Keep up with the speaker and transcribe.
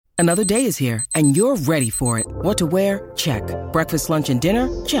Another day is here, and you're ready for it. What to wear? Check. Breakfast, lunch, and dinner?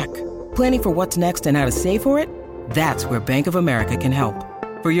 Check. Planning for what's next and how to save for it? That's where Bank of America can help.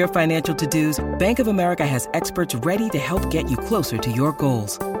 For your financial to-dos, Bank of America has experts ready to help get you closer to your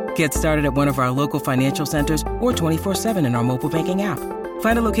goals. Get started at one of our local financial centers or 24/7 in our mobile banking app.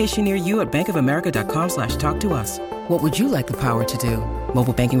 Find a location near you at bankofamerica.com/talktous. What would you like the power to do?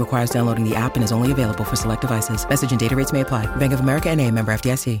 Mobile banking requires downloading the app and is only available for select devices. Message and data rates may apply. Bank of America N.A., member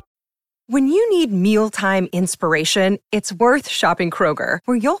FDIC. When you need mealtime inspiration, it's worth shopping Kroger,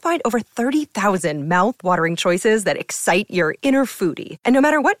 where you'll find over 30,000 mouth-watering choices that excite your inner foodie. And no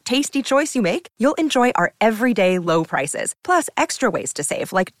matter what tasty choice you make, you'll enjoy our everyday low prices, plus extra ways to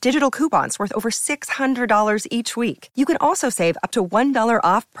save, like digital coupons worth over $600 each week. You can also save up to $1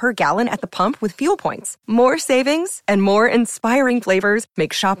 off per gallon at the pump with fuel points. More savings and more inspiring flavors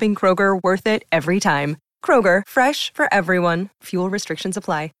make shopping Kroger worth it every time. Kroger, fresh for everyone. Fuel restrictions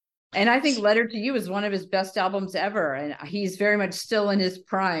apply. And I think Letter to You is one of his best albums ever. And he's very much still in his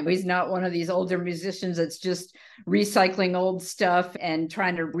prime. He's not one of these older musicians that's just recycling old stuff and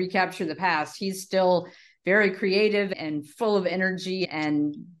trying to recapture the past. He's still very creative and full of energy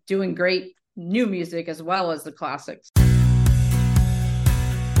and doing great new music as well as the classics.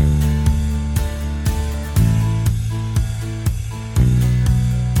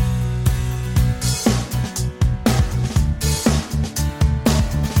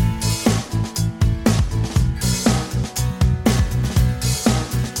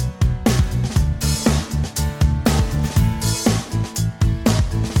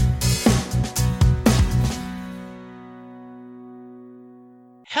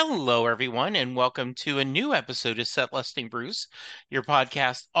 Hello, everyone, and welcome to a new episode of Set Listing Bruce, your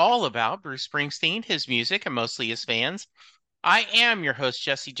podcast all about Bruce Springsteen, his music, and mostly his fans. I am your host,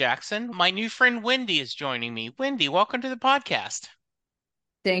 Jesse Jackson. My new friend, Wendi, is joining me. Wendi, welcome to the podcast.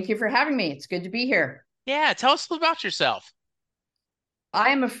 Thank you for having me. It's good to be here. Yeah, tell us about yourself. I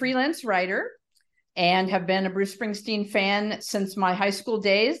am a freelance writer and have been a Bruce Springsteen fan since my high school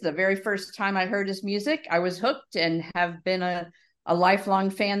days. The very first time I heard his music, I was hooked and have been a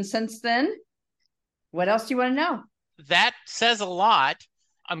lifelong fan since then. What else do you want to know? That says a lot.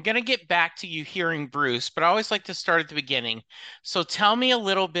 I'm going to get back to you hearing Bruce, but I always like to start at the beginning. So tell me a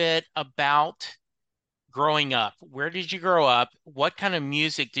little bit about growing up. Where did you grow up? What kind of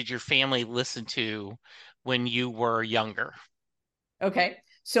music did your family listen to when you were younger? Okay.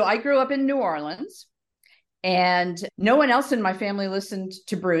 So I grew up in New Orleans, and no one else in my family listened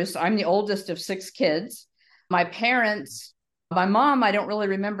to Bruce. I'm the oldest of 6 kids. My mom, I don't really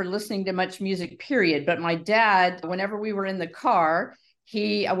remember listening to much music, period. But my dad, whenever we were in the car,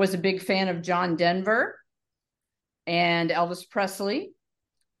 he was a big fan of John Denver and Elvis Presley.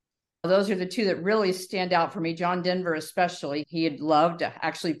 Those are the two that really stand out for me. John Denver especially. He had loved,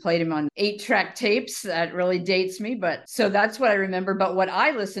 actually played him on 8-track tapes. That really dates me. But so that's what I remember. But what I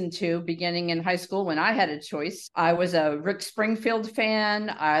listened to beginning in high school when I had a choice, I was a Rick Springfield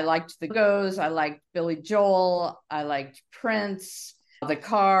fan. I liked the Go-Go's. I liked Billy Joel. I liked Prince, the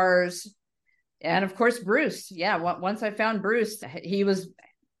Cars, and of course, Bruce. Yeah, once I found Bruce, he was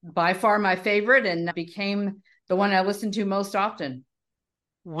by far my favorite and became the one I listened to most often.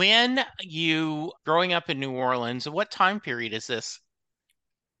 When you growing up in New Orleans, what time period is this?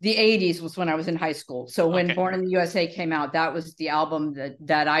 The 80s was when I was in high school. So when Okay. Born in the USA came out, that was the album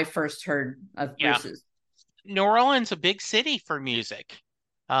that I first heard of Bruce's. New Orleans, a big city for music.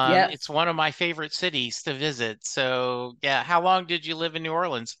 Yes. It's one of my favorite cities to visit. So, yeah, how long did you live in New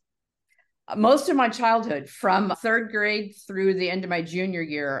Orleans? Most of my childhood, from 3rd grade through the end of my junior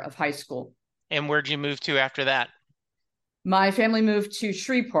year of high school. And where'd you move to after that? My family moved to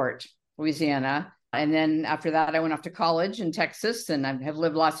Shreveport, Louisiana. And then after that, I went off to college in Texas, and I have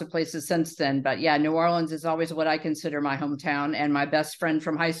lived lots of places since then. But yeah, New Orleans is always what I consider my hometown. And my best friend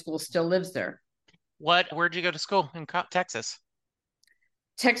from high school still lives there. Where'd you go to school in Texas?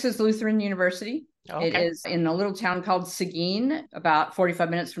 Texas Lutheran University. Okay. It is in a little town called Seguin, about 45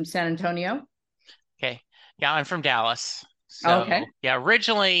 minutes from San Antonio. Okay. Yeah, I'm from Dallas. So, Okay. yeah,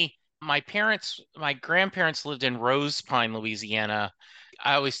 originally my grandparents lived in Rose Pine, Louisiana.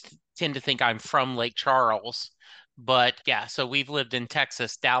 I always tend to think I'm from Lake Charles, but yeah, so we've lived in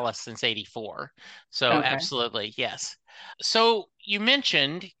Texas, Dallas since 84. So Okay. absolutely, yes. So you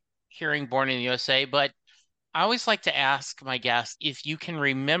mentioned hearing Born in the USA, but I always like to ask my guests if you can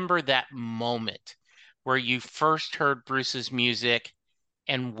remember that moment where you first heard Bruce's music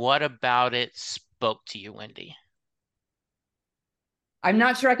and what about it spoke to you, Wendi? I'm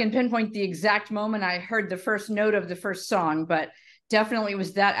not sure I can pinpoint the exact moment I heard the first note of the first song, but definitely it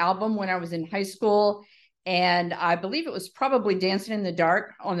was that album when I was in high school. And I believe it was probably Dancing in the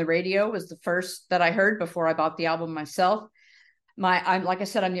Dark on the radio was the first that I heard before I bought the album myself. I'm like I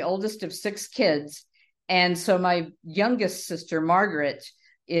said, I'm the oldest of 6 kids. And so my youngest sister, Margaret,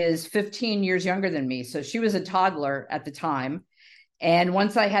 is 15 years younger than me. So she was a toddler at the time. And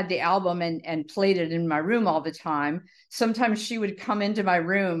once I had the album and played it in my room all the time, sometimes she would come into my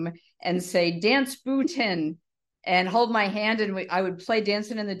room and say, "Dance Bootin," and hold my hand. And I would play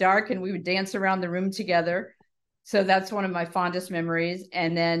Dancing in the Dark and we would dance around the room together. So that's one of my fondest memories.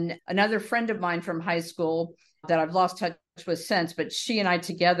 And then another friend of mine from high school that I've lost touch with since, but she and I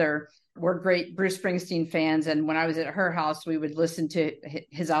together were great Bruce Springsteen fans. And when I was at her house, we would listen to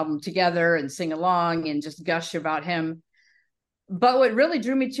his album together and sing along and just gush about him. But what really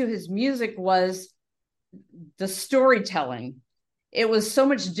drew me to his music was the storytelling. It was so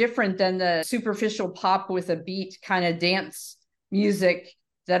much different than the superficial pop with a beat kind of dance music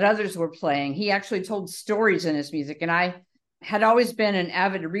that others were playing. He actually told stories in his music. And I had always been an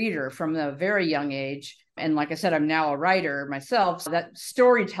avid reader from a very young age. And like I said, I'm now a writer myself. So that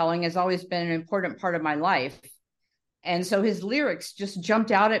storytelling has always been an important part of my life. And so his lyrics just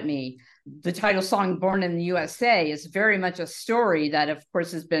jumped out at me. The title song, Born in the USA, is very much a story that, of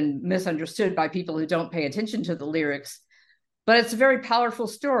course, has been misunderstood by people who don't pay attention to the lyrics. But it's a very powerful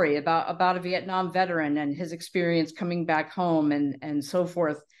story about a Vietnam veteran and his experience coming back home and so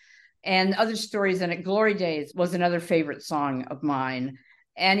forth. And other stories in it. Glory Days was another favorite song of mine.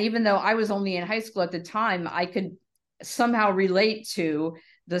 And even though I was only in high school at the time, I could somehow relate to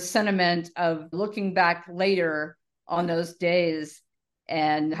the sentiment of looking back later on those days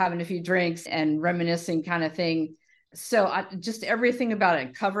and having a few drinks and reminiscing kind of thing. So just everything about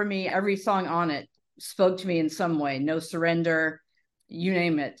it, Cover Me, every song on it spoke to me in some way. No Surrender, you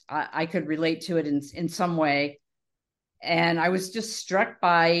name it. I could relate to it in some way. And I was just struck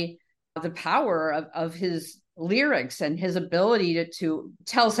by the power of his lyrics and his ability to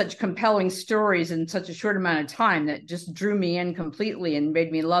tell such compelling stories in such a short amount of time that just drew me in completely and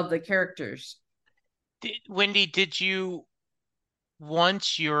made me love the characters. Wendi, did you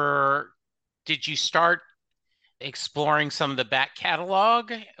start exploring some of the back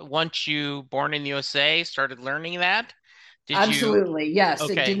catalog once you Born in the USA started learning that? Absolutely. Yes. It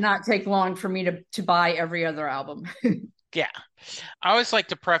did Okay. not take long for me to buy every other album. Yeah. I always like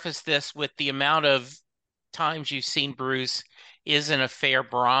to preface this with the amount of times you've seen Bruce isn't a fair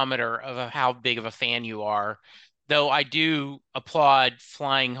barometer of how big of a fan you are. Though I do applaud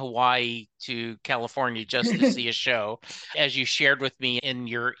flying Hawaii to California just to see a show, as you shared with me in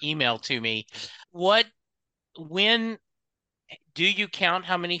your email to me. When do you count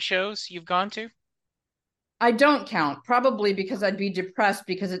how many shows you've gone to? I don't count, probably because I'd be depressed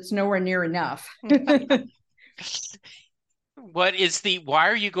because it's nowhere near enough. Why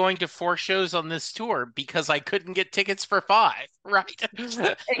are you going to 4 shows on this tour? Because I couldn't get tickets for 5, right?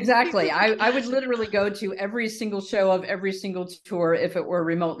 Exactly. I would literally go to every single show of every single tour if it were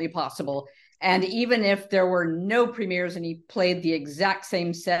remotely possible. And even if there were no premieres and he played the exact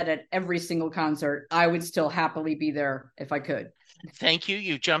same set at every single concert, I would still happily be there if I could. Thank you.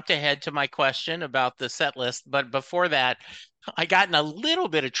 You jumped ahead to my question about the set list. But before that, I got in a little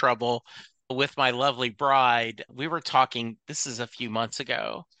bit of trouble with my lovely bride. We were talking, this is a few months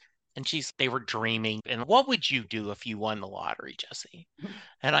ago, and they were dreaming. And what would you do if you won the lottery, Jesse?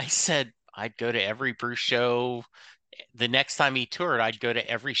 And I said, I'd go to every Bruce show. The next time he toured, I'd go to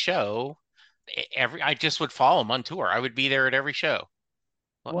every show. I just would follow him on tour. I would be there at every show.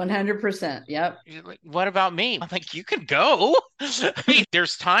 100%. Yep. What about me? I'm like, you can go. I mean,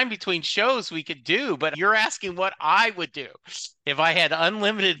 there's time between shows we could do, but you're asking what I would do. If I had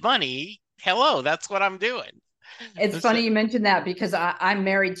unlimited money, hello, that's what I'm doing. It's funny you mentioned that because I'm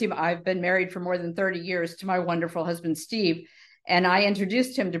married to, I've been married for more than 30 years to my wonderful husband, Steve. And I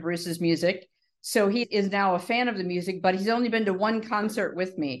introduced him to Bruce's music. So he is now a fan of the music, but he's only been to one concert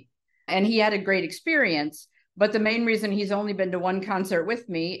with me. And he had a great experience. But the main reason he's only been to one concert with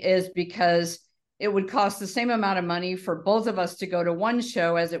me is because it would cost the same amount of money for both of us to go to one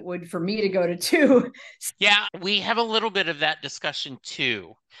show as it would for me to go to 2. Yeah, we have a little bit of that discussion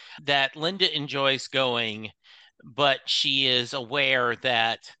too, that Linda enjoys going, but she is aware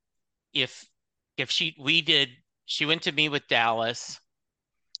that if she went to me with Dallas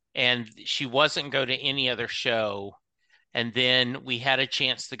and she wasn't go to any other show, and then we had a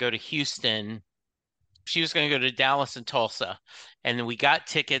chance to go to Houston. She was going to go to Dallas and Tulsa. And then we got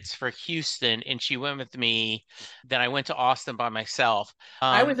tickets for Houston and she went with me. Then I went to Austin by myself.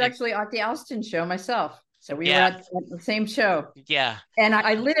 I was actually at the Austin show myself. So we were Yeah. at the same show. Yeah. And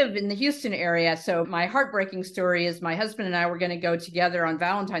I live in the Houston area. So my heartbreaking story is my husband and I were going to go together on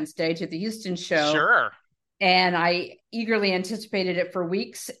Valentine's Day to the Houston show. Sure. And I eagerly anticipated it for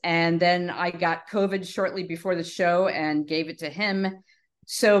weeks. And then I got COVID shortly before the show and gave it to him.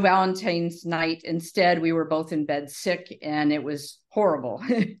 So Valentine's night, instead, we were both in bed sick and it was horrible.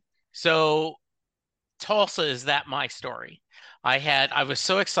 So Tulsa, is that my story? I was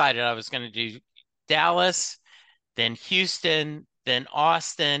so excited. I was going to do Dallas, then Houston, then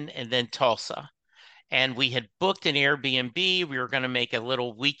Austin, and then Tulsa. And we had booked an Airbnb. We were going to make a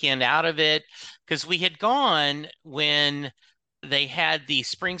little weekend out of it because we had gone when they had the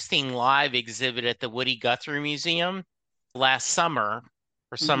Springsteen Live exhibit at the Woody Guthrie Museum last summer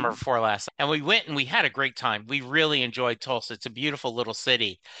or summer Mhm. before last. And we went and we had a great time. We really enjoyed Tulsa. It's a beautiful little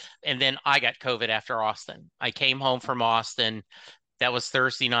city. And then I got COVID after Austin. I came home from Austin. That was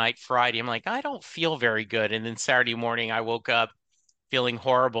Thursday night, Friday. I'm like, I don't feel very good. And then Saturday morning, I woke up feeling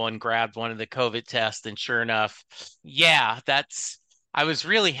horrible and grabbed one of the COVID tests. And sure enough, yeah, I was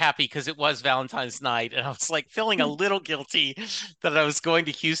really happy because it was Valentine's night. And I was like feeling a little guilty that I was going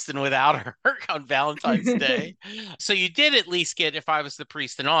to Houston without her on Valentine's Day. So you did at least get if I was the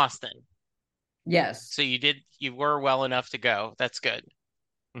priest in Austin. Yes. So you were well enough to go. That's good.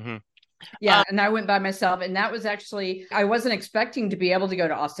 Hmm. Yeah. And I went by myself. And that was actually, I wasn't expecting to be able to go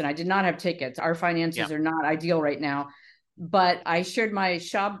to Austin. I did not have tickets. Our Yeah. finances are not ideal right now. But I shared my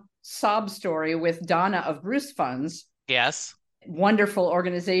sob story with Donna of Bruce Funds, Yes. wonderful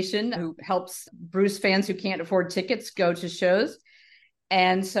organization who helps Bruce fans who can't afford tickets go to shows.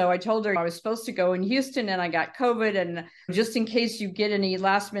 And so I told her I was supposed to go in Houston and I got COVID. And just in case you get any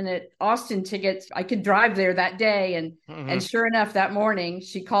last minute Austin tickets, I could drive there that day. And Hmm. sure enough, that morning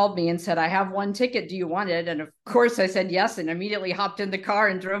she called me and said, I have one ticket. Do you want it? And of course I said yes, and immediately hopped in the car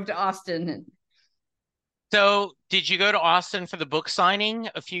and drove to Austin. So did you go to Austin for the book signing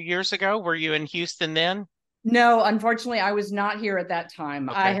a few years ago? Were you in Houston then? No, unfortunately, I was not here at that time.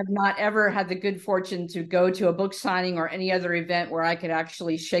 I Okay. have not ever had the good fortune to go to a book signing or any other event where I could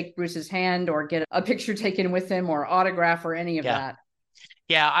actually shake Bruce's hand or get a picture taken with him or autograph or any of Yeah. that.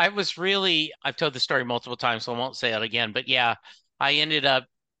 Yeah, I've told the story multiple times, so I won't say it again. But yeah, I ended up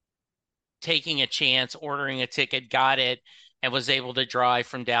taking a chance, ordering a ticket, got it, and was able to drive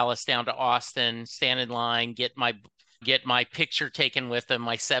from Dallas down to Austin, stand in line, get my picture taken with them,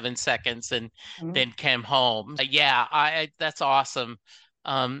 my 7 seconds, and Mhm. then came home. Yeah, that's awesome.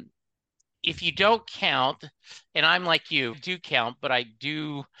 Um, if you don't count, and I'm like you, do count, but I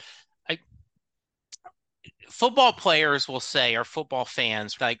football players will say, or football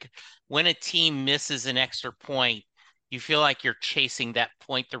fans, like when a team misses an extra point, you feel like you're chasing that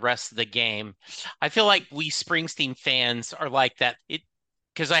point the rest of the game. I feel like we Springsteen fans are like that. It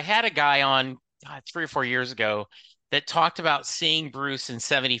because I had a guy on 3 or 4 years ago that talked about seeing Bruce in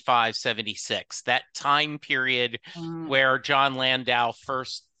 75, 76, that time period Mm. where John Landau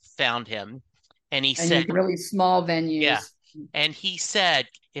first found him. And he And in said, really small yeah. venues. And he said,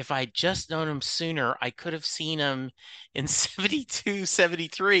 if I'd just known him sooner, I could have seen him in 72,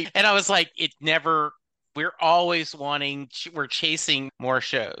 73. And I was like, we're always we're chasing more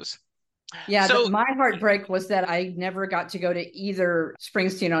shows. Yeah, So, my heartbreak was that I never got to go to either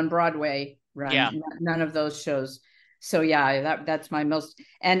Springsteen on Broadway run, yeah. none of those shows. So yeah, that's my most.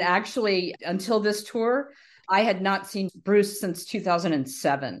 And actually, until this tour, I had not seen Bruce since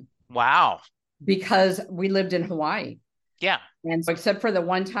 2007 Wow. because we lived in Hawaii. Yeah. And so, except for the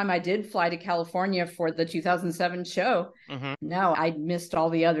one time I did fly to California for the 2007 show, Hmm. no, I missed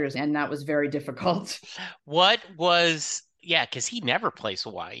all the others, and that was very difficult. Yeah, because he never plays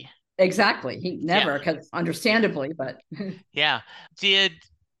Hawaii. Exactly. He Yeah. never, because Yeah. understandably, but Yeah. Did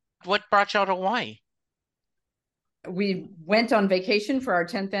what brought y'all to Hawaii? we went on vacation for our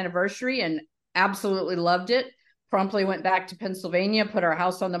 10th anniversary and absolutely loved it. Promptly went back to Pennsylvania, put our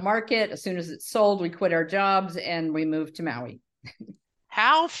house on the market. As soon as it sold, we quit our jobs and we moved to Maui.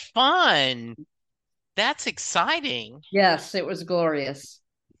 How fun. That's exciting. Yes, it was glorious.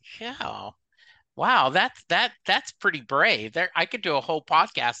 Yeah. Wow, that's pretty brave. There, I could do a whole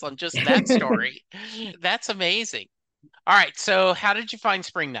podcast on just that story. That's amazing. All right, so how did you find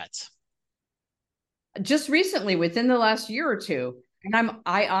spring nuts? Just recently, within the last year or two. And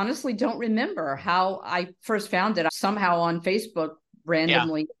I honestly don't remember how I first found it. Somehow on Facebook, Yeah,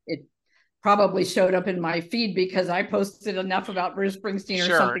 randomly, it probably showed up in my feed because I posted enough about Bruce Springsteen or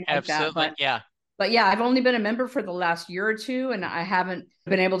sure, something like that. absolutely. Yeah, But yeah, I've only been a member for the last year or two, and I haven't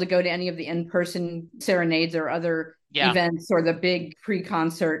been able to go to any of the in-person serenades or other yeah, events or the big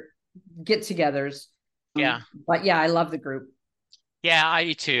pre-concert get-togethers. yeah, But yeah, I love the group. yeah. I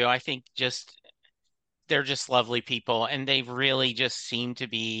do too. I think just they're just lovely people, and they really just seem to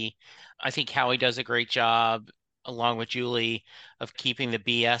be. I think Howie does a great job, along with Julie, of keeping the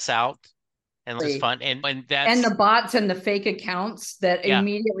BS out. and it's fun. And and the bots and the fake accounts that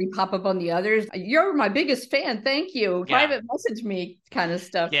immediately pop up on the others. You're my biggest fan. Thank you. Private message me kind of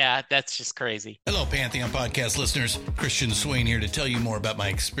stuff. Yeah, that's just crazy. Hello, Pantheon podcast listeners. Christian Swain here to tell you more about my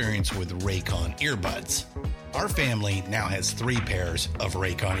experience with Raycon earbuds. Our family now has 3 pairs of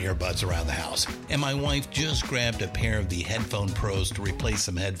Raycon earbuds around the house, and my wife just grabbed a pair of the Headphone Pros to replace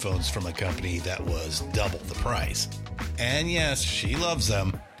some headphones from a company that was double the price. And yes, she loves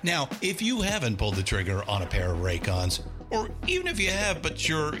them. Now, if you haven't pulled the trigger on a pair of Raycons, or even if you have, but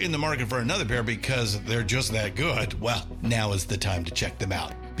you're in the market for another pair because they're just that good, well, now is the time to check them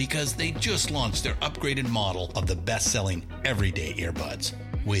out because they just launched their upgraded model of the best-selling everyday earbuds.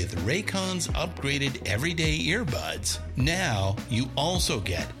 With Raycon's upgraded everyday earbuds, now you also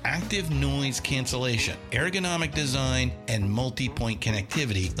get active noise cancellation, ergonomic design, and multi-point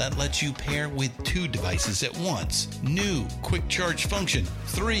connectivity that lets you pair with 2 devices at once. New quick charge function,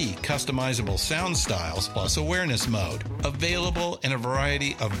 3 customizable sound styles, plus awareness mode. Available in a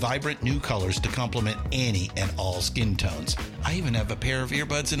variety of vibrant new colors to complement any and all skin tones. I even have a pair of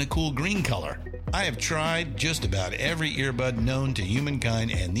earbuds in a cool green color. I have tried just about every earbud known to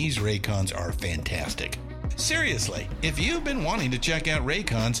humankind, and these Raycons are fantastic. Seriously, if you've been wanting to check out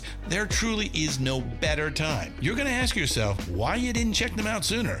Raycons, there truly is no better time. You're going to ask yourself why you didn't check them out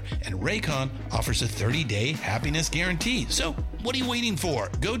sooner, and Raycon offers a 30-day happiness guarantee. So what are you waiting for?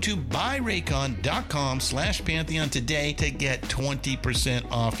 Go to buyraycon.com/Pantheon today to get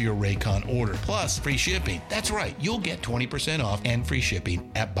 20% off your Raycon order, plus free shipping. That's right, you'll get 20% off and free shipping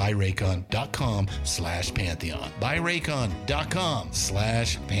at buyraycon.com/Pantheon.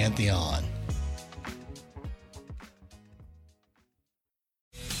 buyraycon.com/Pantheon.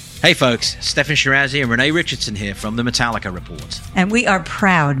 Hey folks, Stefan Shirazi and Renee Richardson here from the Metallica Report. And we are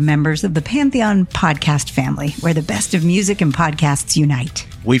proud members of the Pantheon podcast family, where the best of music and podcasts unite.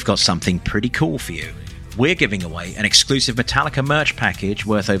 We've got something pretty cool for you. We're giving away an exclusive Metallica merch package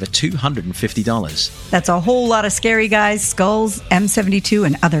worth over $250. That's a whole lot of Scary Guys, Skulls, M72,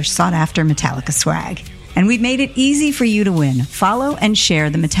 and other sought-after Metallica swag. And we've made it easy for you to win. Follow and share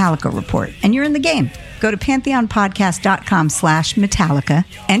the Metallica Report, and you're in the game. Go to pantheonpodcast.com/Metallica,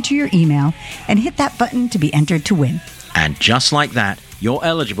 enter your email, and hit that button to be entered to win. And just like that, you're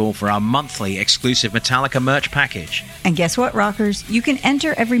eligible for our monthly exclusive Metallica merch package. And guess what, rockers? You can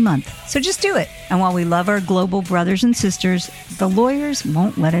enter every month, so just do it. And while we love our global brothers and sisters, the lawyers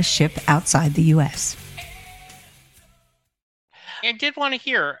won't let us ship outside the U.S. I did want to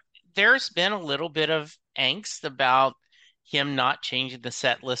hear, there's been a little bit of angst about him not changing the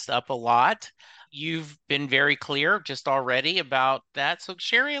set list up a lot. You've been very clear just already about that. So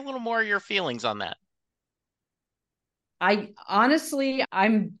share a little more of your feelings on that. I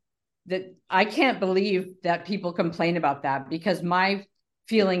can't believe that people complain about that, because my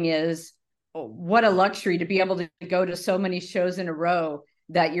feeling is, what a luxury to be able to go to so many shows in a row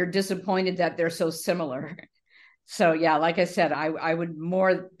that you're disappointed that they're so similar. So yeah, like I said, I would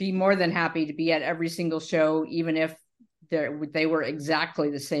be more than happy to be at every single show, even if they were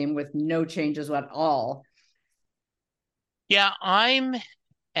exactly the same with no changes at all. Yeah, I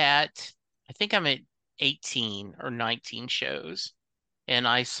think I'm at 18 or 19 shows, and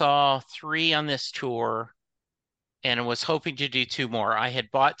I saw 3 on this tour, and I was hoping to do 2 more. I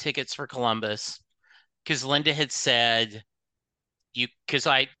had bought tickets for Columbus because Linda had said, because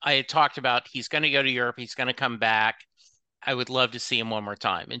I had talked about he's going to go to Europe, he's going to come back. I would love to see him one more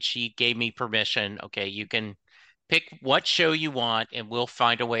time. And she gave me permission. Okay, you can pick what show you want and we'll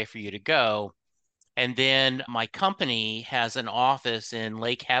find a way for you to go. And then my company has an office in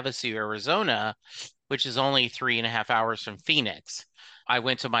Lake Havasu, Arizona, which is only 3.5 hours from Phoenix. I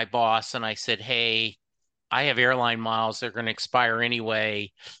went to my boss and I said, hey, I have airline miles. They're going to expire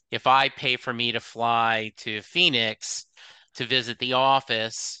anyway. If I pay for me to fly to Phoenix to visit the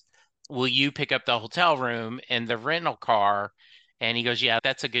office, will you pick up the hotel room and the rental car? And he goes, yeah,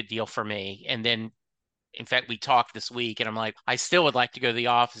 that's a good deal for me. And then, in fact, we talked this week and I'm like, I still would like to go to the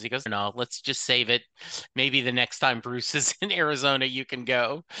office. He goes, no, let's just save it. Maybe the next time Bruce is in Arizona, you can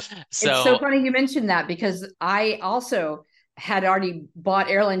go. So it's so funny you mentioned that, because I also had already bought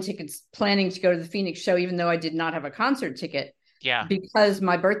airline tickets planning to go to the Phoenix show, even though I did not have a concert ticket. Yeah. Because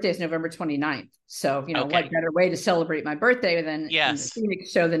my birthday is November 29th. So, what better way to celebrate my birthday than the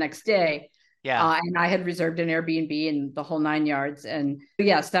Phoenix show the next day. Yeah. And I had reserved an Airbnb and the whole 9 yards. And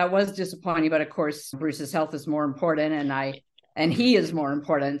yes, that was disappointing. But of course, Bruce's health is more important. And he is more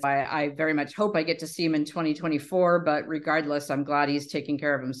important. I very much hope I get to see him in 2024. But regardless, I'm glad he's taking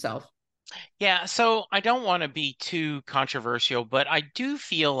care of himself. Yeah. So I don't want to be too controversial, but I do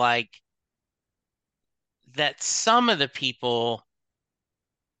feel like that some of the people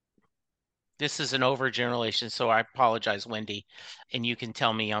this is an overgeneralization, so I apologize, Wendi, and you can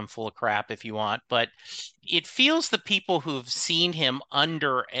tell me I'm full of crap if you want, but it feels the people who've seen him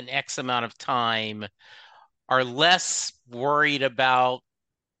under an X amount of time are less worried about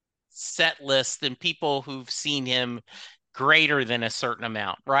set lists than people who've seen him greater than a certain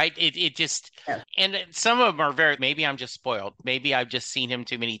amount, right? It just, Yeah. and some of them are very, maybe I'm just spoiled. Maybe I've just seen him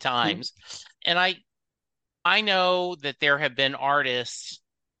too many times. And I know that there have been artists.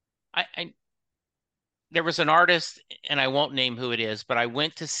 I there was an artist, and I won't name who it is, but I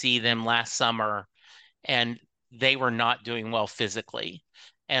went to see them last summer, and they were not doing well physically.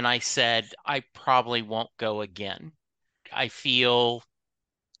 And I said, I probably won't go again. I feel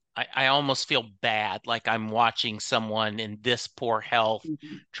I almost feel bad, like I'm watching someone in this poor health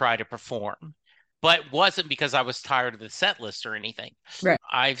Mhm. try to perform. But it wasn't because I was tired of the set list or anything. Right.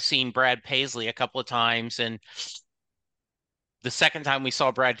 I've seen Brad Paisley a couple of times, and the second time we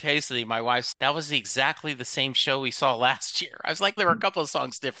saw Brad Paisley, my wife's that was exactly the same show we saw last year. I was like, there were a couple of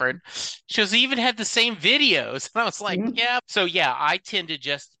songs different. She was even had the same videos. And I was like, Mhm. yeah. So yeah, I tend to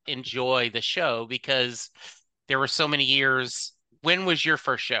just enjoy the show because there were so many years. When was your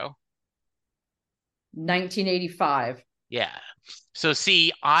first show? 1985. Yeah. So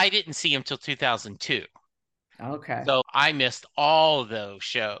see, I didn't see him till 2002. Okay. So I missed all those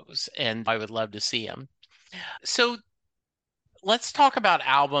shows and I would love to see him. So let's talk about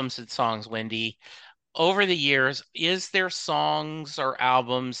albums and songs, Wendi. Over the years, is there songs or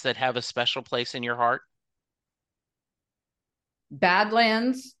albums that have a special place in your heart?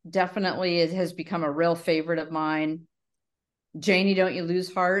 Badlands definitely has become a real favorite of mine. Janie, Don't You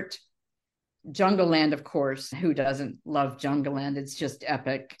Lose Heart. Jungle Land, of course. Who doesn't love Jungle Land? It's just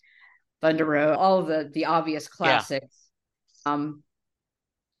epic. Thunder Road, all of the obvious Yeah, classics.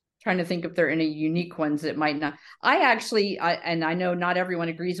 Trying to think if there are any unique ones that might not. And I know not everyone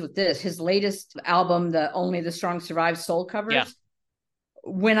agrees with this. His latest album, the Only the Strong Survive soul yeah, covers.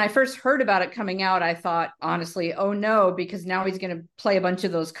 When I first heard about it coming out, I thought, honestly, oh no, because now he's going to play a bunch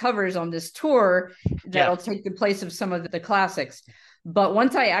of those covers on this tour yeah. that'll take the place of some of the classics. But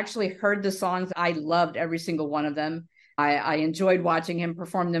once I actually heard the songs, I loved every single one of them. I enjoyed watching him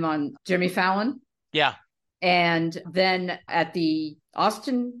perform them on Jimmy Fallon. Yeah, And then at the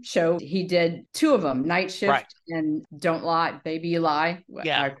Austin show, he did two of them, Night right. Shift and Don't Lie, Baby You Lie.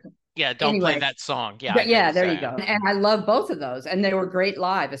 Yeah. Yeah, don't play Anyway, that song. Yeah, I but get yeah, what there you're you saying. go. And I love both of those. And they were great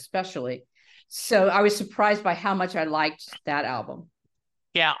live, especially. So I was surprised by how much I liked that album.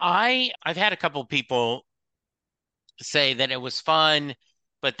 Yeah, I've had a couple people say that it was fun,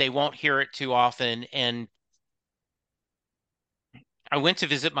 but they won't hear it too often. And I went to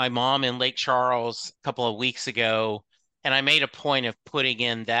visit my mom in Lake Charles a couple of weeks ago, and I made a point of putting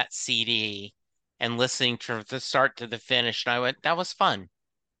in that CD and listening to the start to the finish. And I went, that was fun.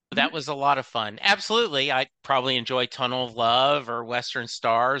 That was a lot of fun. Absolutely. I probably enjoy Tunnel of Love or Western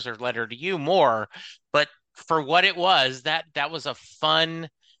Stars or Letter to You more, but for what it was, that was a fun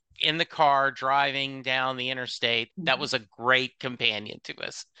in the car driving down the interstate. That was a great companion to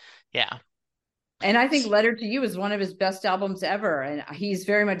us. Yeah. And I think Letter to You is one of his best albums ever. And he's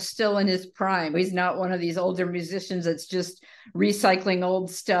very much still in his prime. He's not one of these older musicians that's just recycling old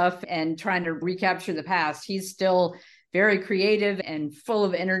stuff and trying to recapture the past. He's still very creative and full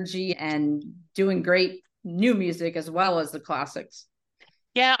of energy and doing great new music as well as the classics.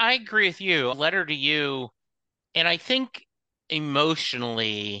 Yeah, I agree with you. Letter to You. And I think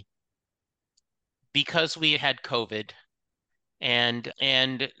emotionally, because we had COVID and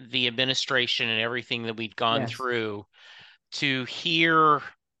the administration and everything that we'd gone Yes. through, to hear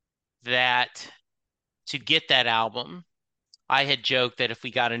that, to get that album. I had joked that if we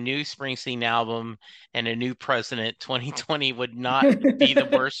got a new Springsteen album and a new president, 2020 would not be the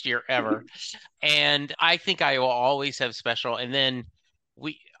worst year ever. And I think I will always have special. And then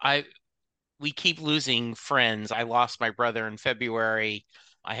we I we keep losing friends. I lost my brother in February.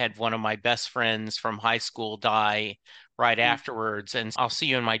 I had one of my best friends from high school die right afterwards. And I'll See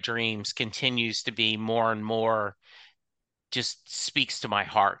You in My Dreams continues to be more and more just speaks to my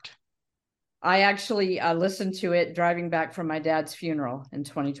heart. I actually listened to it driving back from my dad's funeral in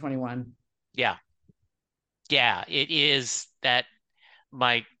 2021. Yeah. Yeah, it is that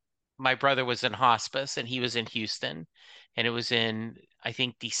my my brother was in hospice and he was in Houston and it was in I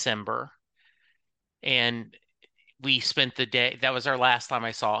think December and we spent the day that was our last time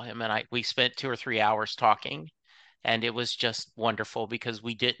I saw him and I we spent 2 or 3 hours talking and it was just wonderful because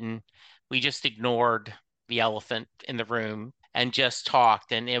we just ignored the elephant in the room and just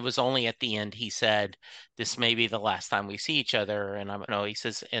talked. And it was only at the end he said, "This may be the last time we see each other." And I'm no, he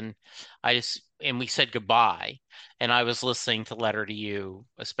says, and we said goodbye. And I was listening to Letter to You,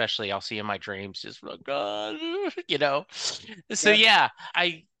 especially I'll See You in My Dreams, just oh God, you know. So Yep. yeah,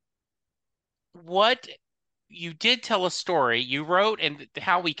 what you did tell a story you wrote, and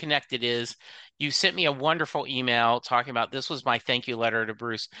how we connected is you sent me a wonderful email talking about this was my thank you letter to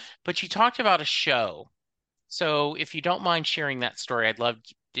Bruce, but you talked about a show. So if you don't mind sharing that story, I'd love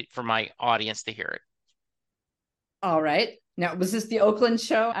for my audience to hear it. All right. Now, was this the Oakland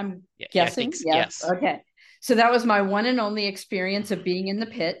show? I'm Yeah, I guessing. think Yes. yes. Okay. So that was my one and only experience of being in the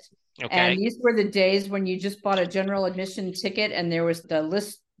pit. And Okay. these were the days when you just bought a general admission ticket and there was the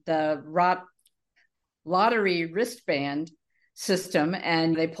lottery wristband system,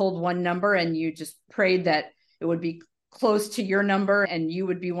 and they pulled one number and you just prayed that it would be close to your number and you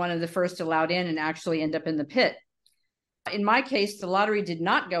would be one of the first allowed in and actually end up in the pit. In my case, the lottery did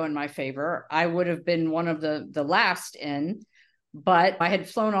not go in my favor. I would have been one of the last in, but I had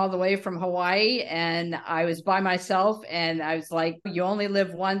flown all the way from Hawaii and I was by myself, and I was like, you only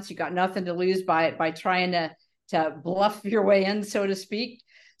live once, you got nothing to lose by trying to bluff your way in, so to speak.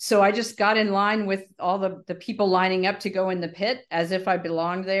 So I just got in line with all the people lining up to go in the pit as if I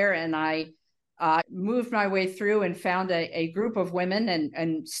belonged there. And I moved my way through and found a group of women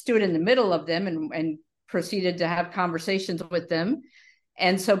and stood in the middle of them and proceeded to have conversations with them.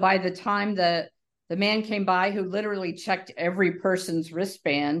 And so by the time the man came by who literally checked every person's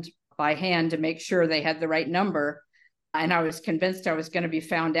wristband by hand to make sure they had the right number, and I was convinced I was going to be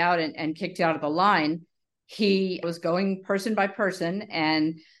found out and kicked out of the line, he was going person by person,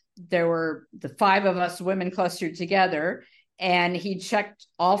 and there were the 5 of us women clustered together, and he checked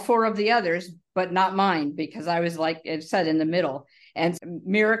all 4 of the others, but not mine, because I was, like I said, in the middle. And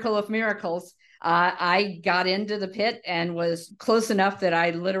miracle of miracles, I got into the pit and was close enough that I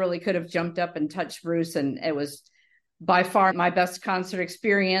literally could have jumped up and touched Bruce. And it was by far my best concert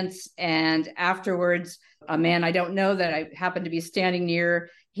experience. And afterwards, a man I don't know that I happened to be standing near,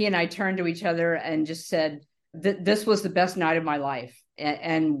 he and I turned to each other and just said, this was the best night of my life.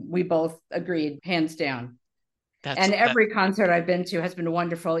 And we both agreed, hands down. And every concert I've been to has been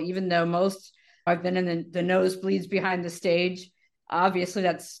wonderful, even though most I've been in the nosebleeds behind the stage. Obviously,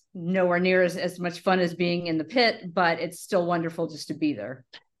 that's nowhere near as much fun as being in the pit, but it's still wonderful just to be there.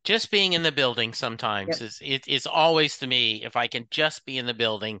 Just being in the building sometimes is always, to me, if I can just be in the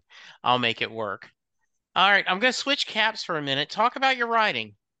building, I'll make it work. All right, I'm going to switch caps for a minute. Talk about your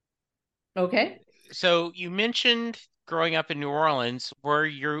writing. Okay. So you mentioned growing up in New Orleans. Were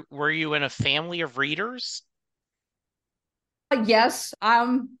you in a family of readers? Yes.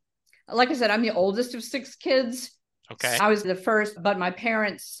 Like I said, I'm the oldest of 6 kids. Okay. I was the first, but my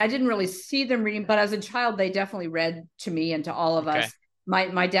parents, I didn't really see them reading, but as a child, they definitely read to me and to all of us.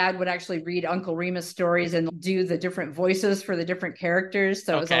 My dad would actually read Uncle Remus stories and do the different voices for the different characters.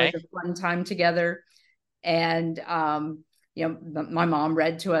 So it was always a fun time together. And, my mom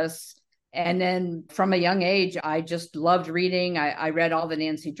read to us. And then from a young age, I just loved reading. I read all the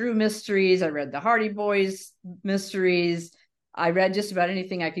Nancy Drew mysteries. I read the Hardy Boys mysteries. I read just about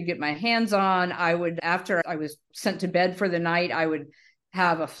anything I could get my hands on. After I was sent to bed for the night, I would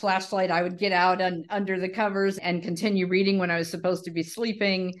have a flashlight. I would get out under the covers and continue reading when I was supposed to be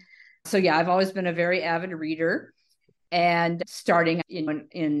sleeping. So yeah, I've always been a very avid reader. And starting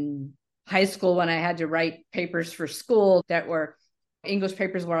in high school, when I had to write papers for school that were English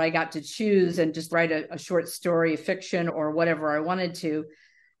papers where I got to choose and just write a short story, fiction, or whatever I wanted to,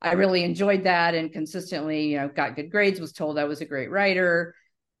 I really enjoyed that and consistently, got good grades, was told I was a great writer.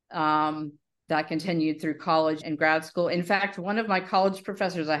 That continued through college and grad school. In fact, one of my college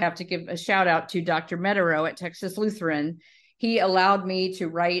professors, I have to give a shout out to Dr. Meadow at Texas Lutheran. He allowed me to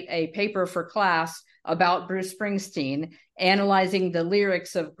write a paper for class about Bruce Springsteen, analyzing the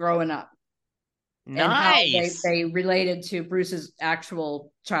lyrics of Growing Up. Nice. And how they related to Bruce's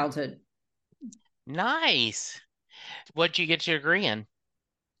actual childhood. Nice. What'd you get your degree in?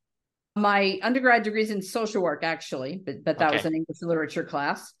 My undergrad degree is in social work, actually, but that was an English literature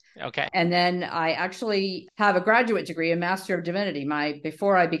class. Okay. And then I actually have a graduate degree, a Master of Divinity.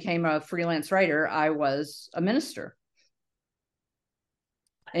 Before I became a freelance writer, I was a minister.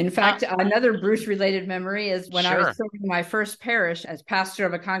 In fact, another Bruce-related memory is when I was serving my first parish as pastor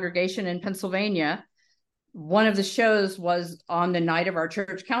of a congregation in Pennsylvania. One of the shows was on the night of our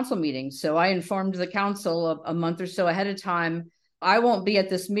church council meeting. So I informed the council a month or so ahead of time, I won't be at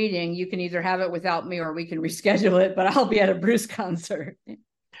this meeting. You can either have it without me or we can reschedule it, but I'll be at a Bruce concert.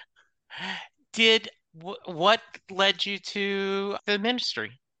 What led you to the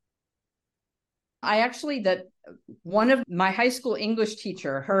ministry? I actually, that one of my high school English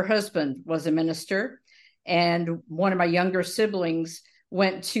teacher, her husband was a minister, and one of my younger siblings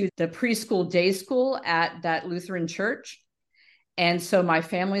went to the preschool day school at that Lutheran church. And so my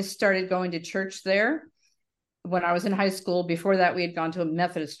family started going to church there when I was in high school. Before that, we had gone to a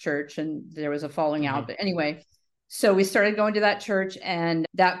Methodist church and there was a falling out. But anyway, so we started going to that church, and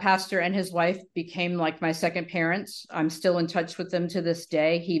that pastor and his wife became like my second parents. I'm still in touch with them to this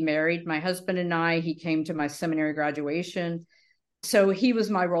day. He married my husband and I. He came to my seminary graduation. So he was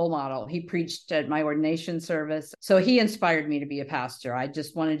my role model. He preached at my ordination service. So he inspired me to be a pastor. I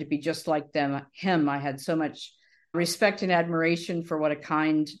just wanted to be just like him. I had so much respect and admiration for what a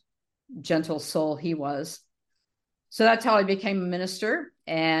kind, gentle soul he was. So that's how I became a minister.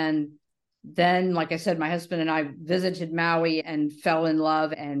 And then, like I said, my husband and I visited Maui and fell in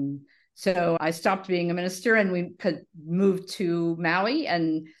love. And so I stopped being a minister, and we could move to Maui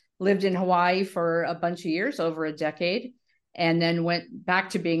and lived in Hawaii for a bunch of years, over a decade, and then went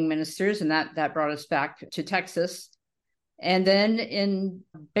back to being ministers. And that brought us back to Texas. And then, in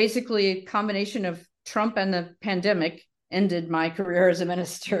basically a combination of Trump and the pandemic, ended my career as a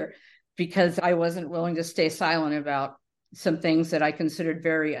minister, because I wasn't willing to stay silent about some things that I considered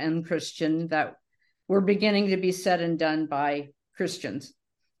very unchristian that were beginning to be said and done by Christians.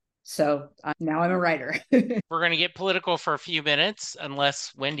 So now I'm a writer. We're going to get political for a few minutes,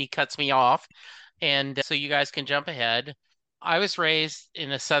 unless Wendi cuts me off. And so you guys can jump ahead. I was raised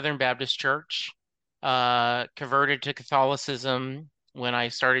in a Southern Baptist church, converted to Catholicism when I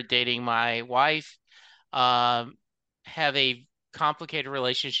started dating my wife, have a complicated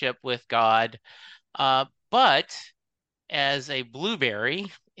relationship with God. But as a blueberry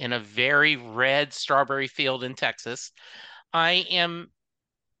in a very red strawberry field in Texas, I am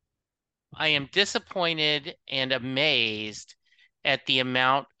disappointed and amazed at the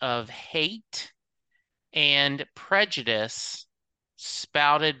amount of hate and prejudice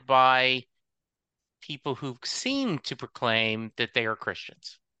spouted by people who seem to proclaim that they are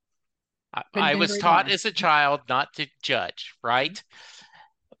Christians. I was taught as a child not to judge, right?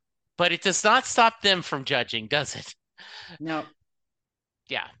 But it does not stop them from judging, does it? No.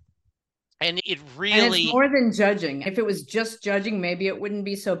 Yeah. And it really... And it's more than judging. If it was just judging, maybe it wouldn't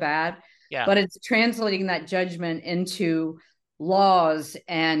be so bad. Yeah. But it's translating that judgment into laws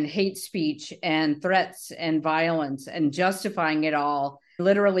and hate speech and threats and violence, and justifying it all,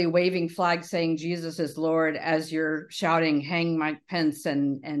 literally waving flags saying Jesus is Lord as you're shouting, hang Mike Pence,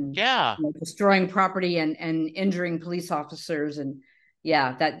 and yeah, destroying property and injuring police officers. And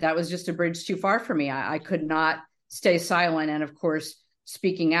yeah, that was just a bridge too far for me. I could not stay silent. And of course,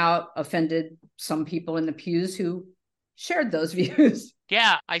 speaking out offended some people in the pews who shared those views.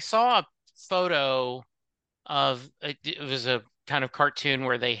 Yeah, I saw a photo of, it was a kind of cartoon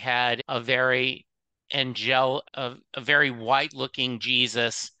where they had a very a very white looking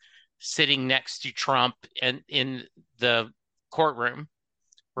Jesus sitting next to Trump and in the courtroom,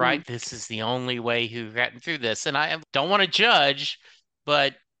 right? This is the only way who've gotten through this. And I don't want to judge,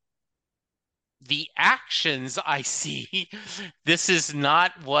 but the actions I see, this is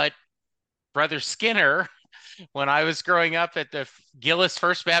not what Brother Skinner, when I was growing up at the Gillis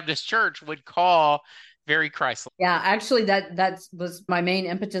First Baptist Church, would call very Christ-like. Yeah, actually, that was my main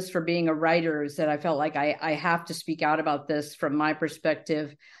impetus for being a writer, is that I felt like I have to speak out about this from my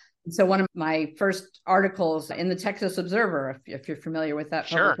perspective. So one of my first articles in the Texas Observer, if you're familiar with that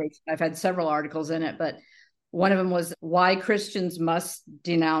publication, I've had several articles in it, but one of them was why Christians must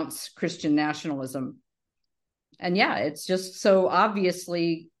denounce Christian nationalism. And yeah, it's just so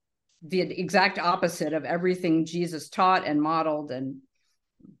obviously the exact opposite of everything Jesus taught and modeled. And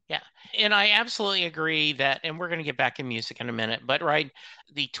yeah, and I absolutely agree that, and we're going to get back in music in a minute, but right,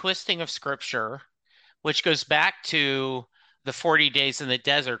 the twisting of scripture, which goes back to the 40 days in the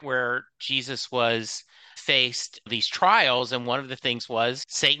desert where Jesus was faced these trials. And one of the things was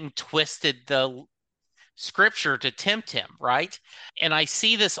Satan twisted the scripture to tempt him, right? And I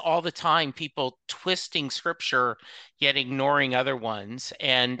see this all the time, people twisting scripture yet ignoring other ones.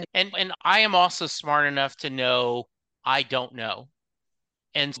 And I am also smart enough to know I don't know.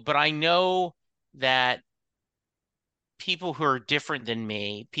 But I know that people who are different than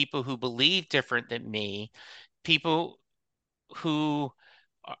me, people who believe different than me, people who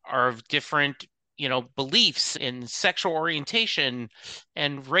are of different, beliefs in sexual orientation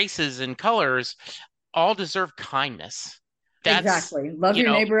and races and colors, all deserve kindness. Exactly. Love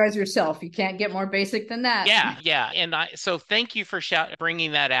your neighbor as yourself. You can't get more basic than that. Yeah. And so thank you for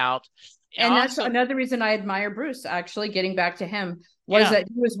bringing that out. And that's another reason I admire Bruce, actually, getting back to him, was that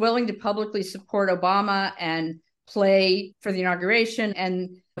he was willing to publicly support Obama and play for the inauguration.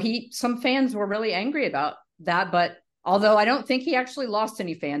 And some fans were really angry about that. But although I don't think he actually lost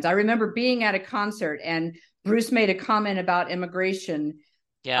any fans, I remember being at a concert and Bruce made a comment about immigration,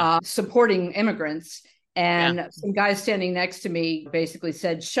 supporting immigrants. And some guys standing next to me basically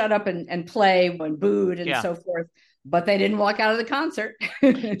said, shut up and play, and booed and so forth. But they didn't walk out of the concert.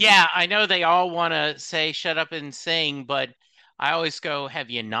 Yeah, I know they all want to say shut up and sing, but I always go, have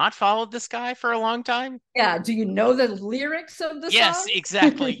you not followed this guy for a long time? Yeah. Do you know the lyrics of the song? Yes,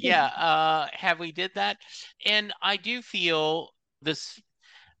 exactly. Yeah. Have we did that? And I do feel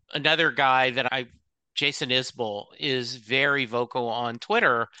another guy Jason Isbell, is very vocal on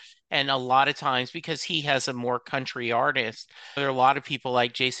Twitter. And a lot of times, because he has a more country artist, there are a lot of people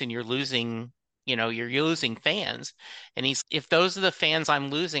like, Jason, you're losing fans. And if those are the fans I'm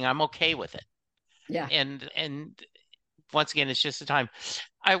losing, I'm okay with it. Yeah. And once again, it's just a time.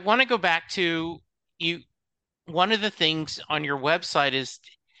 I want to go back to you. One of the things on your website is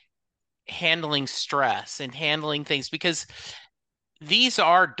handling stress and handling things, because these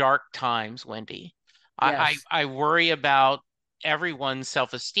are dark times, Wendi. Yes. I worry about everyone's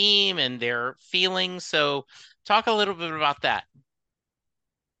self-esteem and their feelings. So talk a little bit about that.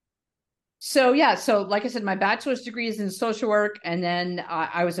 So like I said, my bachelor's degree is in social work, and then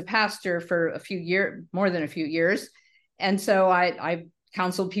I was a pastor for more than a few years. And so I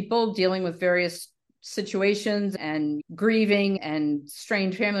counseled people dealing with various situations and grieving and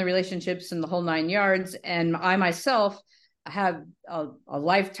strained family relationships and the whole 9 yards. And I myself have a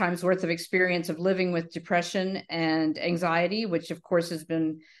lifetime's worth of experience of living with depression and anxiety, which of course has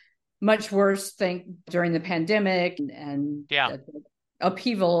been much worse during the pandemic and the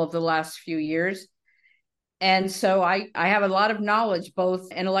upheaval of the last few years. And so I have a lot of knowledge,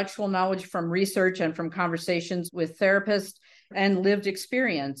 both intellectual knowledge from research and from conversations with therapists and lived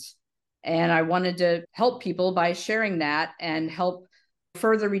experience. And I wanted to help people by sharing that and help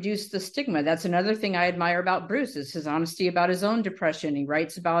further reduce the stigma. That's another thing I admire about Bruce, is his honesty about his own depression. He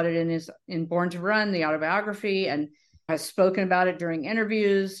writes about it in Born to Run, the autobiography, and has spoken about it during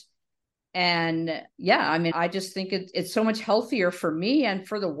interviews. And I just think it's so much healthier for me and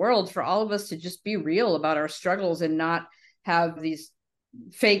for the world, for all of us, to just be real about our struggles and not have these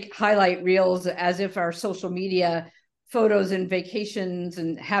fake highlight reels as if our social media photos and vacations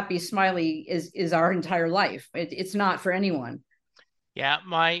and happy smiley is our entire life. It's not for anyone. Yeah,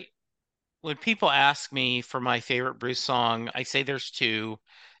 when people ask me for my favorite Bruce song, I say there's two,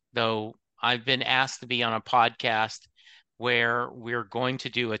 though I've been asked to be on a podcast where we're going to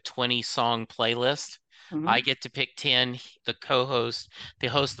do a 20-song playlist. Mm-hmm. I get to pick 10. The host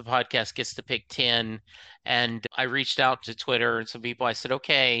of the podcast, gets to pick 10. And I reached out to Twitter and some people. I said,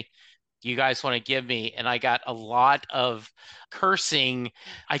 okay, you guys want to give me? And I got a lot of cursing.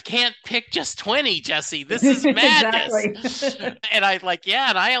 I can't pick just 20, Jesse. This is madness. And I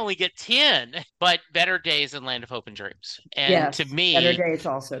and I only get 10. But Better Days and Land of Hope and Dreams. And to me, Better Days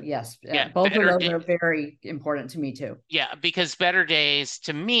also, yes. Both of those are very important to me too. Yeah, because Better Days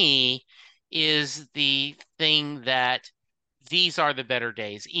to me is the thing that these are the better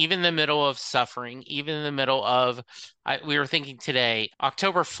days, even in the middle of suffering, even in the middle of, we were thinking today,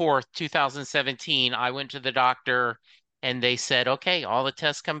 October 4th, 2017, I went to the doctor and they said, okay, all the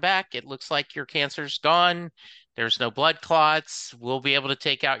tests come back. It looks like your cancer's gone. There's no blood clots. We'll be able to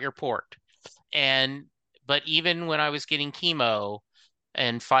take out your port. But even when I was getting chemo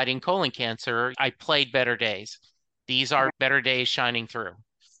and fighting colon cancer, I played Better Days. These are better days shining through.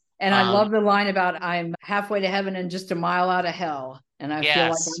 And I love the line about I'm halfway to heaven and just a mile out of hell. And I feel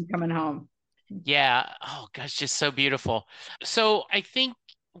like I'm coming home. Yeah. Oh, gosh, just so beautiful. So I think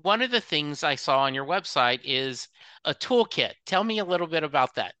one of the things I saw on your website is a toolkit. Tell me a little bit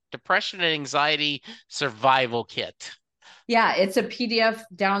about that. Depression and Anxiety Survival Kit. Yeah, it's a PDF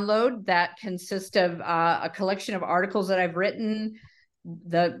download that consists of a collection of articles that I've written.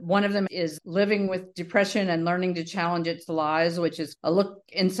 One of them is Living with Depression and Learning to Challenge Its Lies, which is a look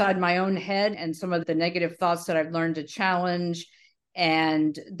inside my own head and some of the negative thoughts that I've learned to challenge,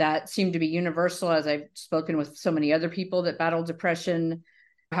 and that seem to be universal, as I've spoken with so many other people that battle depression,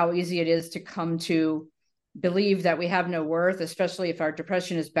 how easy it is to come to believe that we have no worth, especially if our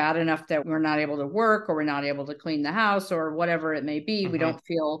depression is bad enough that we're not able to work or we're not able to clean the house or whatever it may be. Mm-hmm. We don't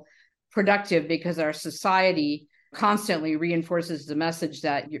feel productive because our society constantly reinforces the message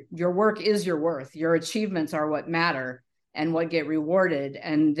that your work is your worth. Your achievements are what matter and what get rewarded.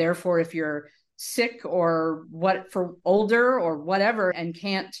 And therefore, if you're sick or older or whatever and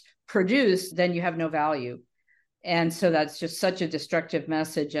can't produce, then you have no value. And so that's just such a destructive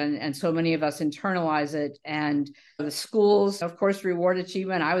message. And so many of us internalize it. And the schools, of course, reward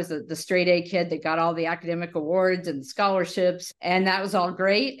achievement. I was the straight A kid that got all the academic awards and scholarships. And that was all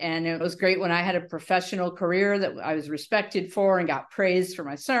great. And it was great when I had a professional career that I was respected for and got praised for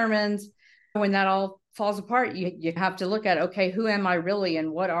my sermons. When that all falls apart, you have to look at, okay, who am I really?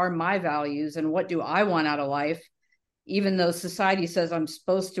 And what are my values? And what do I want out of life? Even though society says I'm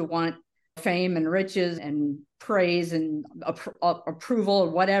supposed to want fame and riches and praise and approval or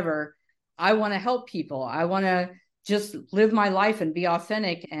whatever, I want to help people. I want to just live my life and be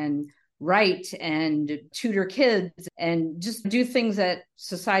authentic and write and tutor kids and just do things that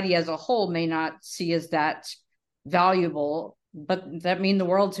society as a whole may not see as that valuable, but that mean the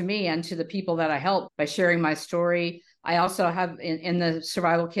world to me and to the people that I help by sharing my story. I also have in the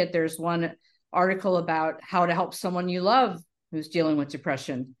survival kit, there's one article about how to help someone you love who's dealing with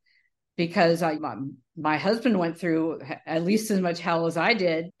depression, because my husband went through at least as much hell as I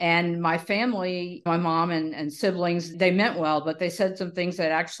did. And my family, my mom and siblings, they meant well, but they said some things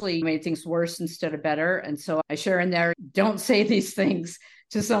that actually made things worse instead of better. And so I share in there, don't say these things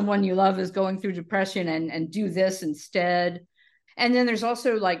to someone you love is going through depression, and do this instead. And then there's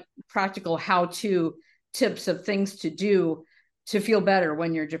also like practical how-to tips of things to do to feel better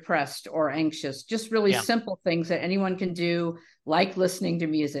when you're depressed or anxious. Just really simple things that anyone can do, like listening to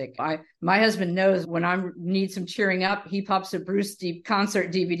music. My husband knows when I need some cheering up, he pops a Bruce Deep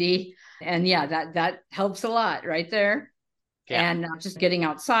concert DVD. And that helps a lot right there. Yeah. And just getting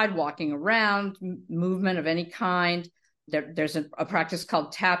outside, walking around, movement of any kind. There's a practice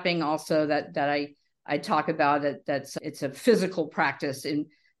called tapping also that I talk about. It's a physical practice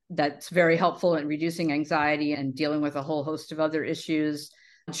that's very helpful in reducing anxiety and dealing with a whole host of other issues.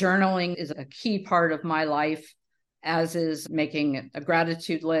 Journaling is a key part of my life, as is making a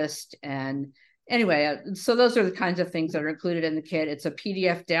gratitude list. And anyway, so those are the kinds of things that are included in the kit. It's a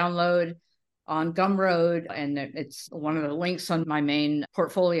PDF download on Gumroad, and it's one of the links on my main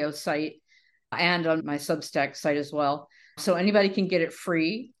portfolio site and on my Substack site as well. So anybody can get it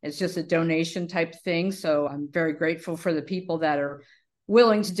free. It's just a donation type thing. So I'm very grateful for the people that are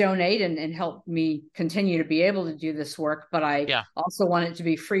willing to donate and help me continue to be able to do this work. But I also want it to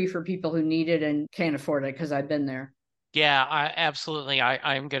be free for people who need it and can't afford it, because I've been there. Yeah, absolutely.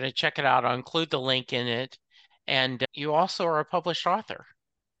 I'm going to check it out. I'll include the link in it. And you also are a published author.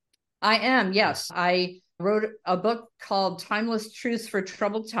 I am, yes. I wrote a book called Timeless Truths for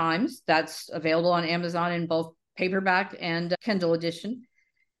Troubled Times. That's available on Amazon in both paperback and Kindle edition.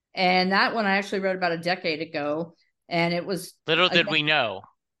 And that one I actually wrote about a decade ago. And it was... Little did we know.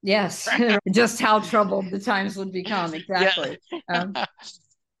 Yes, just how troubled the times would become. Exactly. Yeah.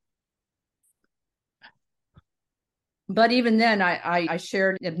 But even then, I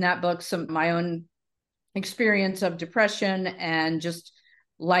shared in that book some of my own experience of depression and just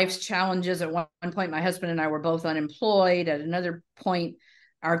life's challenges. At one point, my husband and I were both unemployed. At another point,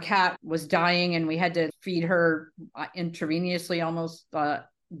 our cat was dying and we had to feed her intravenously almost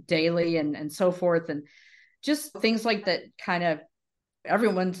daily and so forth. And just things like that. Kind of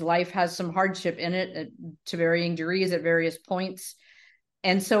everyone's life has some hardship in it to varying degrees at various points.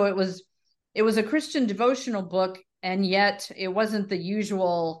 And so it was a Christian devotional book. And yet it wasn't the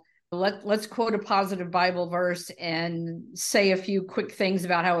usual, let's quote a positive Bible verse and say a few quick things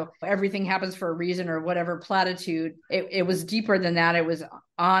about how everything happens for a reason or whatever platitude. It was deeper than that. It was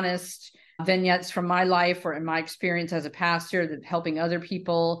honest vignettes from my life or in my experience as a pastor, that helping other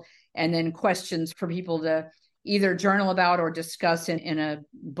people, and then questions for people to either journal about or discuss in a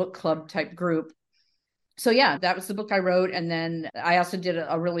book club type group. So yeah, that was the book I wrote. And then I also did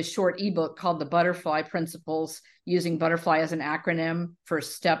a really short ebook called The Butterfly Principles, using butterfly as an acronym for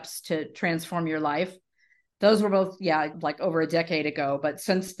steps to transform your life. Those were both, like over a decade ago. But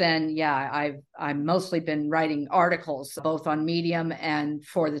since then, I've mostly been writing articles, both on Medium and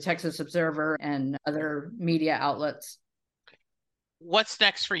for the Texas Observer and other media outlets. What's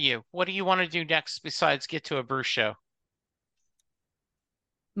next for you? What do you want to do next besides get to a Bruce show?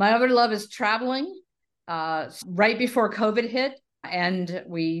 My other love is traveling. Right before COVID hit and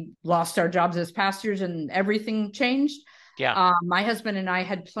we lost our jobs as pastors and everything changed. Yeah. My husband and I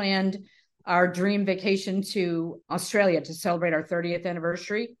had planned our dream vacation to Australia to celebrate our 30th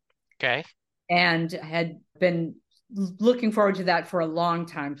anniversary. Okay. And had been looking forward to that for a long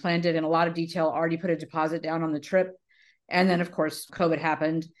time, planned it in a lot of detail, already put a deposit down on the trip. And then, of course, COVID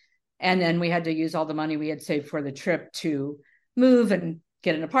happened. And then we had to use all the money we had saved for the trip to move and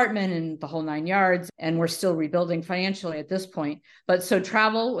get an apartment and the whole 9 yards. And we're still rebuilding financially at this point. But so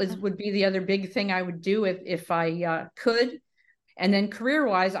travel would be the other big thing I would do if I could. And then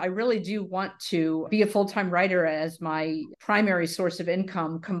career-wise, I really do want to be a full-time writer as my primary source of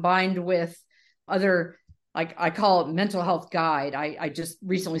income, combined with other, like I call it mental health guide. I just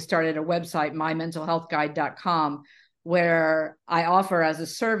recently started a website, mymentalhealthguide.com, where I offer as a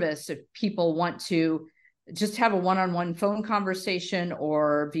service if people want to just have a one-on-one phone conversation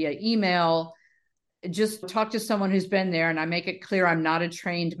or via email, just talk to someone who's been there. And I make it clear I'm not a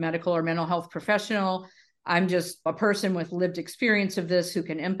trained medical or mental health professional. I'm just a person with lived experience of this who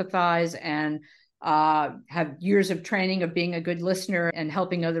can empathize and have years of training of being a good listener and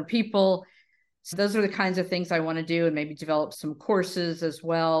helping other people. So those are the kinds of things I want to do, and maybe develop some courses as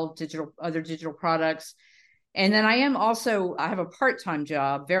well, other digital products. And then I have a part-time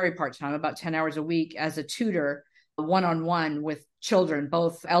job, very part-time, about 10 hours a week as a tutor, one-on-one with children,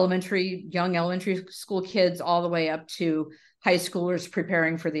 both young elementary school kids, all the way up to high schoolers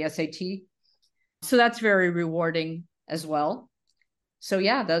preparing for the SAT. So that's very rewarding as well. So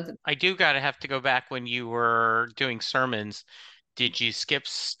yeah. I do have to go back when you were doing sermons. Did you slip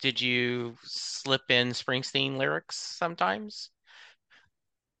in Springsteen lyrics sometimes?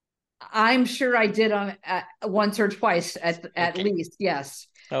 I'm sure I did on once or twice at least. Yes.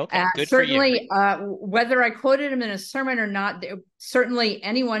 Okay. Good certainly, for you. Whether I quoted him in a sermon or not, certainly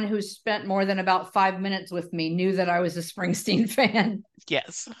anyone who spent more than about 5 minutes with me knew that I was a Springsteen fan.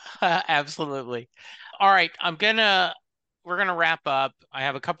 Yes, absolutely. All right. We're going to wrap up. I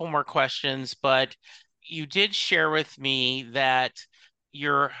have a couple more questions, but you did share with me that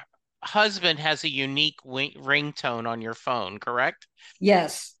your husband has a unique ringtone on your phone, correct?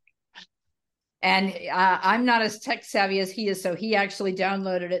 Yes. And I'm not as tech savvy as he is, so he actually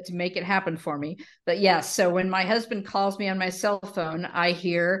downloaded it to make it happen for me. But yes, so when my husband calls me on my cell phone, I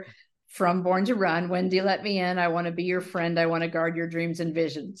hear from Born to Run, Wendy, let me in. I want to be your friend. I want to guard your dreams and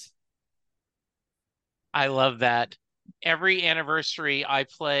visions. I love that. Every anniversary, I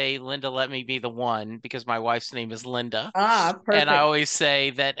play Linda, Let Me Be the One, because my wife's name is Linda. Perfect. And I always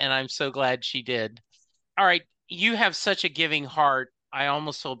say that, and I'm so glad she did. All right. You have such a giving heart. I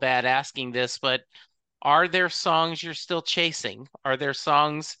almost feel bad asking this, but are there songs you're still chasing? Are there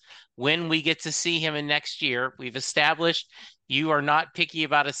songs when we get to see him in next year? We've established you are not picky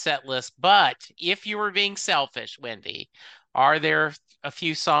about a set list, but if you were being selfish, Wendy, are there a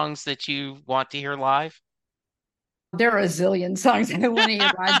few songs that you want to hear live? There are a zillion songs I want to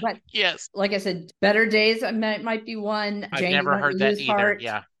hear live, but yes, like I said, Better Days might be one. I've never heard that either. Heart.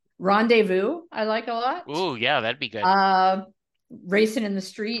 Yeah. Rendezvous, I like a lot. Ooh, yeah, that'd be good. Racing in the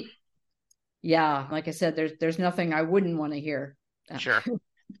Street. Yeah, like I said, there's nothing I wouldn't want to hear. Sure.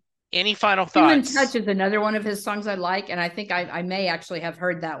 Any final thoughts? Human Touch is another one of his songs I like, and I think I may actually have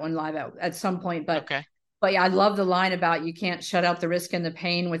heard that one live at some point. But okay. But yeah, I love the line about you can't shut out the risk and the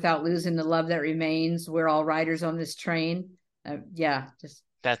pain without losing the love that remains. We're all riders on this train.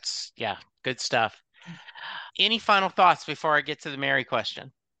 That's good stuff. Any final thoughts before I get to the Mary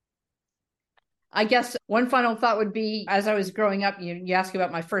question? I guess one final thought would be, as I was growing up, you asked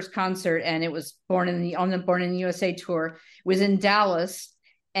about my first concert, and it was Born in the USA tour. It was in Dallas,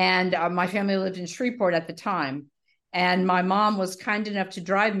 and my family lived in Shreveport at the time. And my mom was kind enough to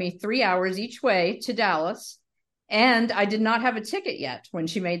drive me 3 hours each way to Dallas. And I did not have a ticket yet when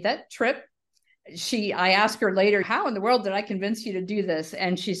she made that trip. I asked her later, how in the world did I convince you to do this?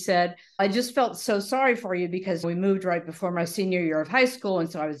 And she said, I just felt so sorry for you because we moved right before my senior year of high school.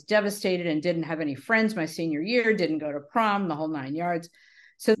 And so I was devastated and didn't have any friends my senior year, didn't go to prom, the whole 9 yards.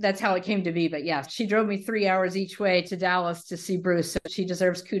 So that's how it came to be. But yeah, she drove me 3 hours each way to Dallas to see Bruce. So she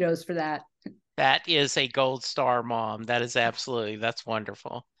deserves kudos for that. That is a gold star mom. That's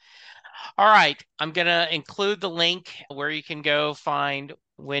wonderful. All right. I'm going to include the link where you can go find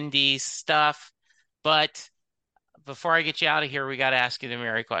Wendy's stuff. But before I get you out of here, we got to ask you the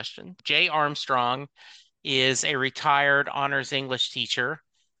Mary question. Jay Armstrong is a retired honors English teacher.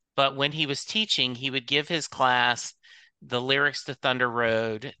 But when he was teaching, he would give his class the lyrics to Thunder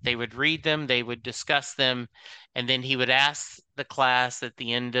Road. They would read them, they would discuss them, and then he would ask the class at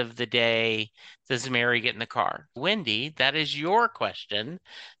the end of the day, does Mary get in the car? Wendy, that is your question.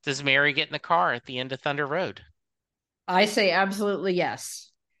 Does Mary get in the car at the end of Thunder Road? I say absolutely yes.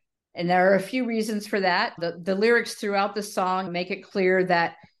 And there are a few reasons for that. The lyrics throughout the song make it clear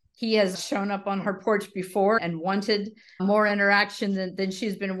that he has shown up on her porch before and wanted more interaction than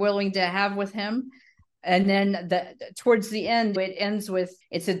she's been willing to have with him. And then towards the end, it ends with,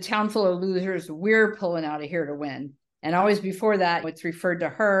 it's a town full of losers. We're pulling out of here to win. And always before that, it's referred to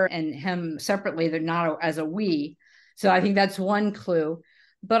her and him separately. They're not as a we. So I think that's one clue.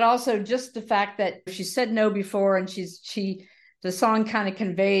 But also just the fact that she said no before, and the song kind of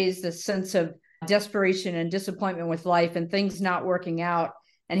conveys the sense of desperation and disappointment with life and things not working out.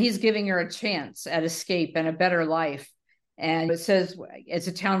 And he's giving her a chance at escape and a better life. And it says, it's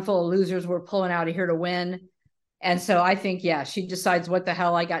a town full of losers. We're pulling out of here to win. And so I think, yeah, she decides, what the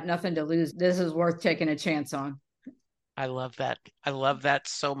hell? I got nothing to lose. This is worth taking a chance on. I love that. I love that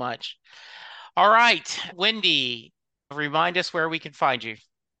so much. All right, Wendi, remind us where we can find you.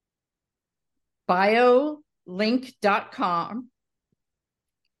 biolink.com.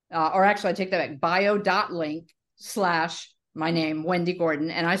 Or actually, I take that back, bio.link/ my name, Wendi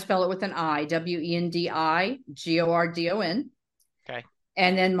Gordon, and I spell it with an I, WENDI, GORDON. Okay.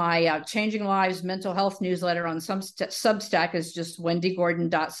 And then my Changing Lives mental health newsletter on Substack is just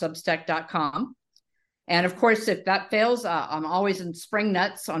wendigordon.substack.com. And of course, if that fails, I'm always in Spring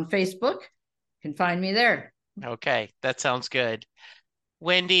Nuts on Facebook. You can find me there. Okay, that sounds good.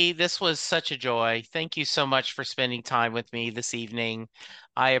 Wendi, this was such a joy. Thank you so much for spending time with me this evening.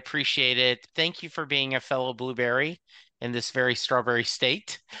 I appreciate it. Thank you for being a fellow blueberry in this very strawberry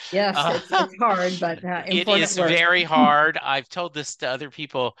state. Yes, it's hard, but it is work. very hard. I've told this to other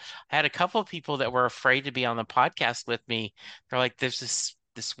people. I had a couple of people that were afraid to be on the podcast with me. They're like, there's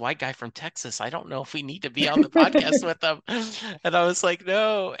this white guy from Texas. I don't know if we need to be on the podcast with them. And I was like,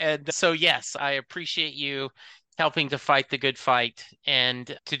 no. And so, yes, I appreciate you helping to fight the good fight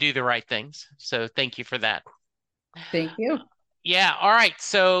and to do the right things. So thank you for that. Thank you. Yeah. All right.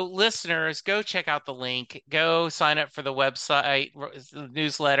 So listeners, go check out the link. Go sign up for the website, the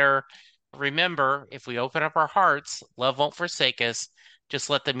newsletter. Remember, if we open up our hearts, love won't forsake us. Just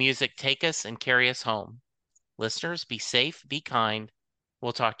let the music take us and carry us home. Listeners, be safe, be kind.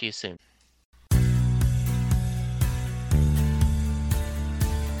 We'll talk to you soon.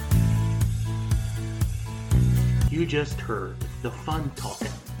 You just heard the fun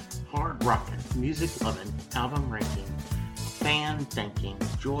talking, hard rocking, music loving, album ranking, fan thinking,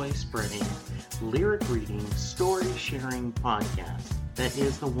 joy spreading, lyric reading, story sharing podcast that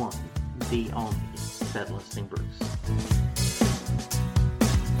is the one, the only, Set Listing Bruce.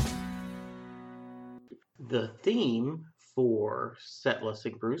 The theme for Set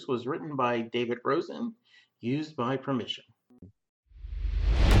Listing Bruce was written by David Rosen, used by permission.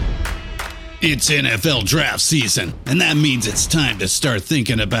 It's NFL draft season, and that means it's time to start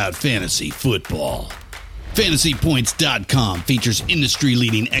thinking about fantasy football. FantasyPoints.com features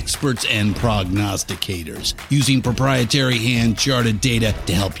industry-leading experts and prognosticators using proprietary hand-charted data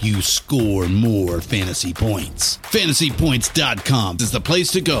to help you score more fantasy points. FantasyPoints.com is the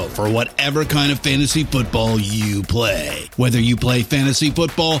place to go for whatever kind of fantasy football you play. Whether you play fantasy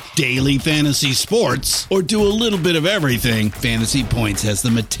football, daily fantasy sports, or do a little bit of everything, Fantasy Points has the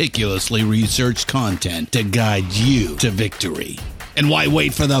meticulously researched content to guide you to victory. And why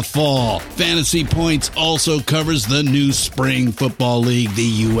wait for the fall? Fantasy Points also covers the new spring football league,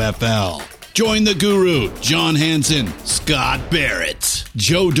 the UFL. Join the guru, John Hansen, Scott Barrett,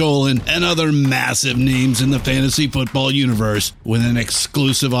 Joe Dolan, and other massive names in the fantasy football universe with an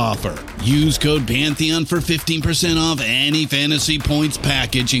exclusive offer. Use code Pantheon for 15% off any Fantasy Points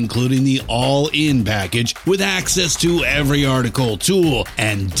package, including the all-in package, with access to every article, tool,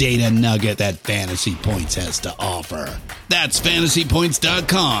 and data nugget that Fantasy Points has to offer. That's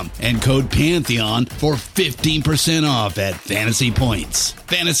FantasyPoints.com and code Pantheon for 15% off at Fantasy Points.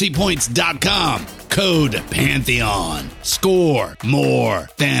 FantasyPoints.com, code Pantheon. Score more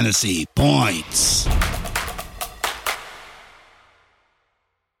fantasy points.